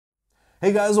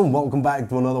Hey guys, and welcome back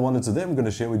to another one, and today I'm going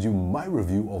to share with you my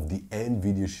review of the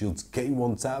Nvidia Shield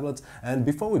K1 Tablet. And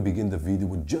before we begin the video,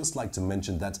 we'd just like to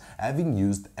mention that having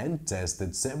used and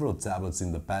tested several tablets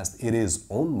in the past, it is,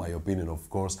 on my opinion of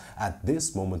course, at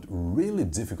this moment really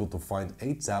difficult to find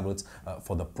a tablet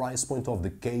for the price point of the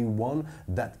K1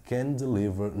 that can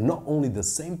deliver not only the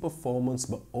same performance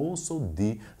but also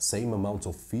the same amount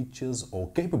of features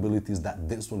or capabilities that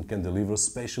this one can deliver,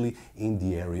 especially in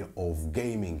the area of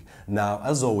gaming. Now,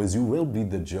 as always, you will be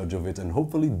the judge of it, and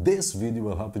hopefully this video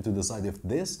will help you to decide if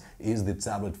this is the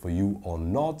tablet for you or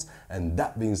not. And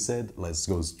that being said, let's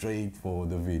go straight for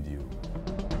the video.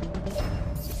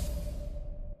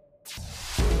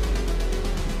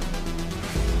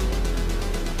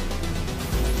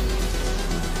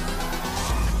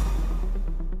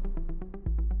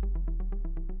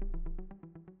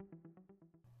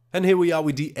 And here we are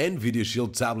with the Nvidia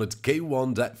Shield Tablet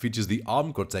K1 that features the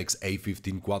ARM Cortex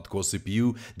A15 quad-core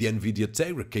CPU, the Nvidia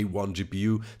Tegra K1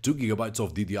 GPU, 2GB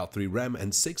of DDR3 Ram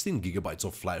and 16GB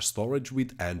of flash storage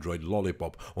with Android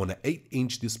Lollipop on an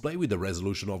 8-inch display with a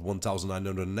resolution of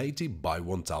 1980 by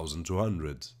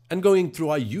 1200. And going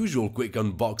through our usual quick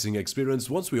unboxing experience,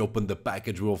 once we open the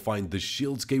package we will find the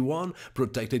Shield K1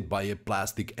 protected by a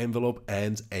plastic envelope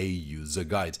and a user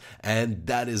guide. And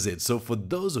that is it. So for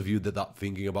those of you that are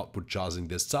thinking about purchasing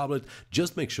this tablet,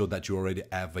 just make sure that you already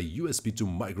have a USB to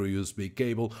micro USB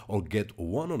cable or get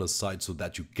one on the side so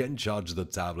that you can charge the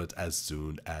tablet as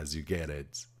soon as you get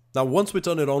it. Now, once we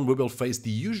turn it on, we will face the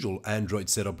usual Android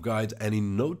setup guide, and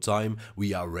in no time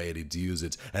we are ready to use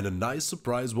it. And a nice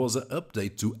surprise was an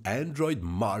update to Android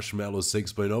Marshmallow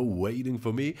 6.0 waiting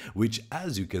for me, which,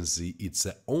 as you can see, it's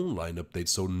an online update,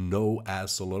 so no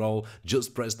hassle at all.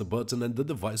 Just press the button and the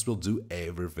device will do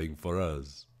everything for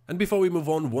us. And before we move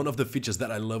on, one of the features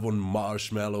that I love on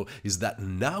Marshmallow is that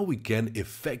now we can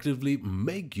effectively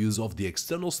make use of the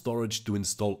external storage to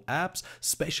install apps,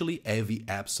 especially heavy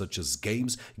apps such as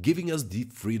games, giving us the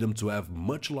freedom to have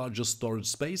much larger storage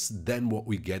space than what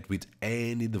we get with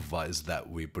any device that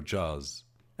we purchase.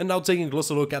 And now taking a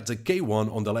closer look at the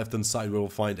K1, on the left hand side we will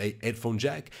find a headphone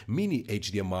jack, mini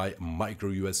HDMI, micro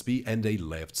USB and a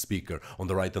left speaker. On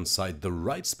the right hand side the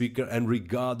right speaker, and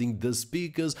regarding the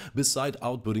speakers, beside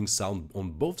outputting sound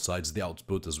on both sides, they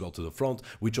output as well to the front,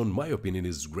 which on my opinion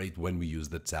is great when we use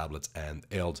the tablet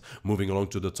handheld. Moving along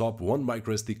to the top, one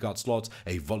micro SD card slot,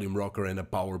 a volume rocker and a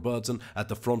power button. At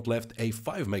the front left, a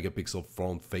 5 megapixel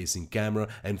front facing camera,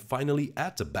 and finally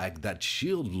at the back that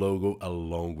Shield logo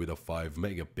along with a 5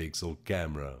 megapixel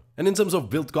camera. And in terms of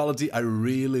build quality, I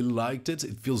really liked it.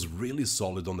 It feels really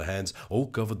solid on the hands, all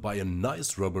covered by a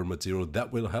nice rubber material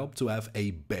that will help to have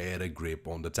a better grip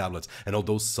on the tablet. And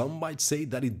although some might say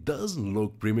that it doesn't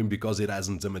look premium because it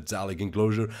hasn't a metallic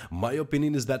enclosure, my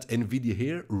opinion is that Nvidia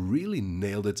here really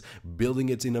nailed it, building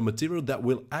it in a material that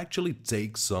will actually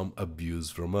take some abuse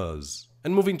from us.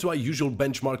 And moving to our usual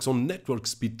benchmarks on network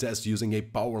speed test using a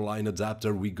Powerline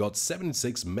adapter, we got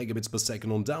 76 megabits per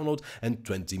second on download and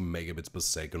 20 megabits per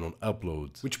second on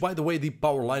upload. Which, by the way, the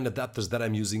Powerline adapters that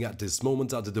I'm using at this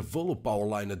moment are the Devolo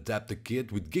Powerline adapter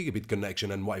kit with gigabit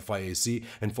connection and Wi-Fi AC,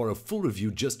 and for a full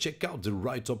review just check out the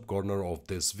right top corner of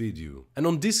this video. And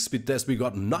on disk speed test we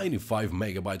got 95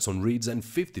 megabytes on reads and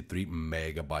 53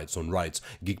 megabytes on writes.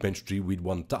 Geekbench 3 with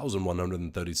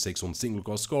 1136 on single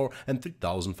core score and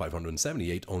 3578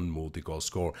 on multi-core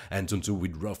score, Anton 2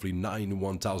 with roughly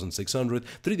 91,600,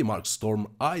 3D Mark Storm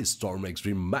I Storm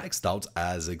Extreme maxed out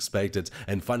as expected,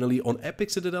 and finally on Epic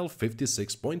Citadel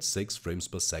 56.6 frames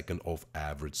per second of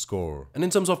average score. And in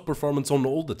terms of performance on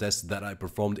all the tests that I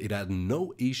performed, it had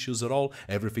no issues at all,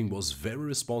 everything was very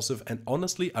responsive, and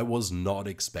honestly I was not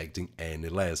expecting any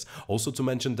less. Also to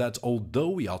mention that although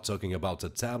we are talking about a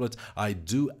tablet, I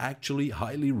do actually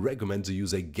highly recommend to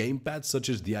use a gamepad such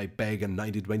as the iPad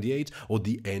 9028 or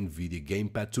the Nvidia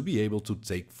gamepad to be able to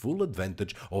take full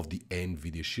advantage of the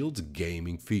Nvidia Shield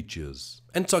gaming features.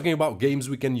 And talking about games,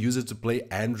 we can use it to play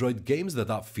Android games that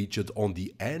are featured on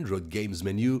the Android games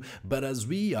menu, but as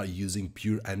we are using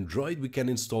pure Android, we can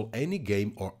install any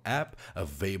game or app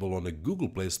available on the Google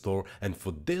Play Store, and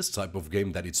for this type of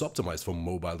game that it's optimized for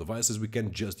mobile devices, we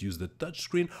can just use the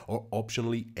touchscreen or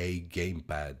optionally a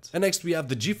gamepad. And next we have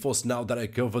the GeForce Now that I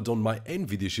covered on my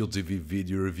Nvidia Shield TV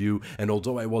video review, and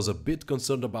although I was a bit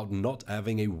concerned about not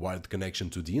having a wired connection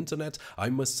to the internet, I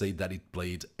must say that it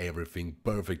played everything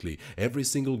perfectly. Every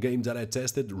single game that I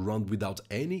tested ran without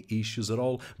any issues at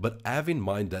all, but have in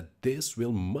mind that this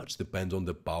will much depend on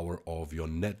the power of your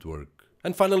network.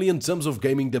 And finally, in terms of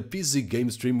gaming, the PC game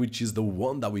stream, which is the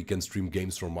one that we can stream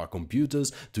games from our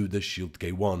computers to the Shield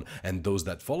K1. And those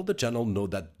that follow the channel know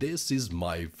that this is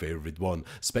my favorite one,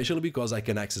 especially because I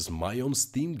can access my own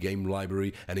Steam game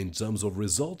library, and in terms of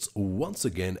results, once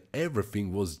again,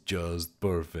 everything was just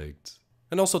perfect.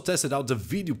 And also tested out the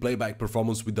video playback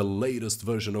performance with the latest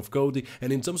version of Kodi,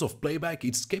 and in terms of playback,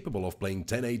 it's capable of playing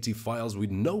 1080 files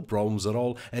with no problems at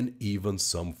all, and even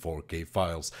some 4K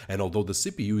files. And although the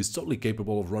CPU is totally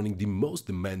capable of running the most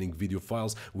demanding video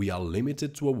files, we are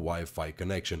limited to a Wi-Fi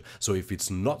connection, so if it's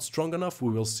not strong enough,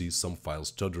 we will see some files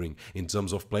stuttering. In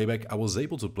terms of playback, I was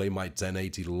able to play my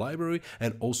 1080 library,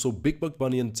 and also Big Buck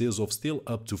Bunny and Tears of Steel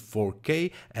up to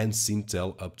 4K, and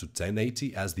Sintel up to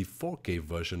 1080, as the 4K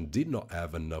version did not have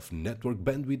enough network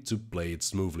bandwidth to play it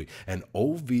smoothly, and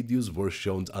all videos were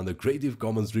shown under Creative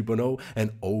Commons 3.0,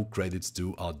 and all credits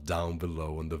too are down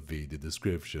below on the video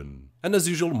description. And as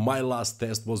usual, my last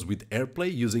test was with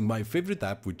Airplay using my favorite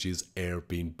app, which is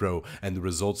Airplay Pro, and the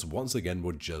results once again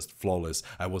were just flawless.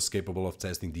 I was capable of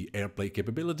testing the Airplay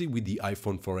capability with the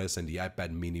iPhone 4S and the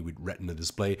iPad mini with Retina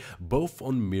display, both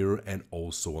on mirror and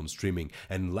also on streaming.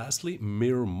 And lastly,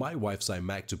 mirror my wife's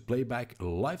iMac to play back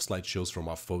live slideshows from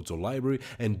our photo library,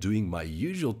 and doing my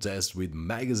usual test with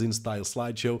magazine-style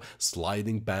slideshow,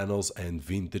 sliding panels and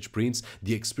vintage prints.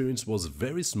 The experience was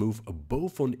very smooth,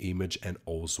 both on image and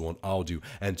also on audio.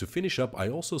 And to finish up, I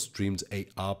also streamed a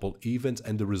Apple event,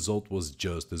 and the result was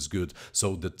just as good.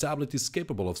 So the tablet is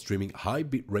capable of streaming high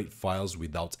bitrate files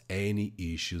without any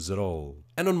issues at all.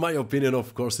 And on my opinion,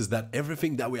 of course, is that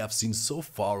everything that we have seen so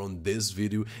far on this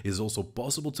video is also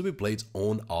possible to be played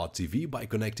on our TV by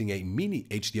connecting a mini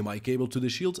HDMI cable to the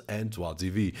Shield and to our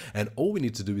TV. And all we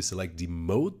need to do is select the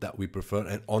mode that we prefer,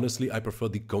 and honestly I prefer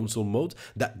the console mode.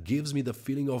 That gives me the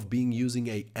feeling of being using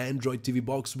a Android TV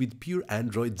box with pure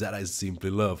Android that I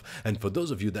simply love. And for those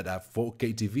of you that have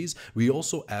 4K TVs, we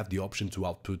also have the option to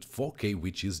output 4K,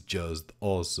 which is just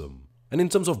awesome. And in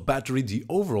terms of battery, the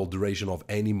overall duration of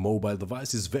any mobile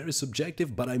device is very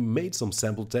subjective, but I made some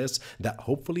sample tests that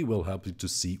hopefully will help you to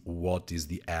see what is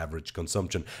the average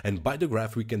consumption. And by the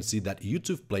graph, we can see that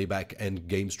YouTube playback and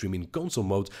game streaming console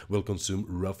mode will consume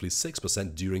roughly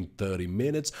 6% during 30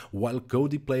 minutes, while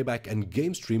Kodi playback and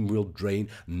game stream will drain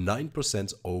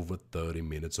 9% over 30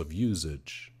 minutes of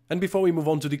usage. And before we move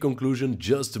on to the conclusion,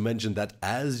 just to mention that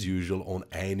as usual on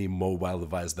any mobile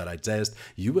device that I test,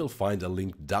 you will find a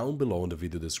link down below in the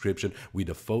video description with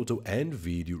a photo and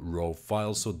video raw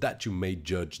file so that you may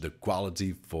judge the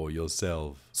quality for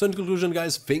yourself. So in conclusion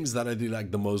guys, things that I did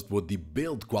like the most were the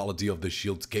build quality of the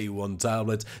Shield K1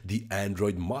 tablet, the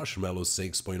Android Marshmallow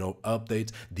 6.0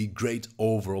 update, the great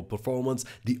overall performance,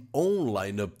 the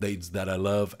online updates that I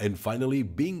love, and finally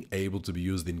being able to be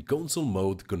used in console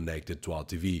mode connected to our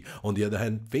TV. On the other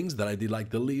hand, things that I did like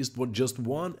the least were just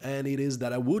one, and it is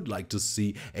that I would like to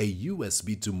see a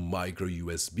USB to micro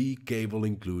USB cable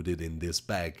included in this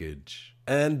package.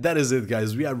 And that is it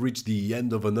guys, we have reached the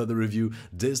end of another review,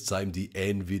 this time the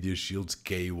Nvidia Shield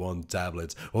K1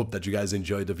 Tablet. Hope that you guys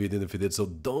enjoyed the video, and if you did so,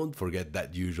 don't forget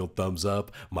that usual thumbs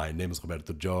up. My name is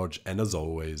Roberto Jorge, and as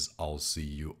always, I'll see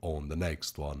you on the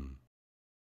next one.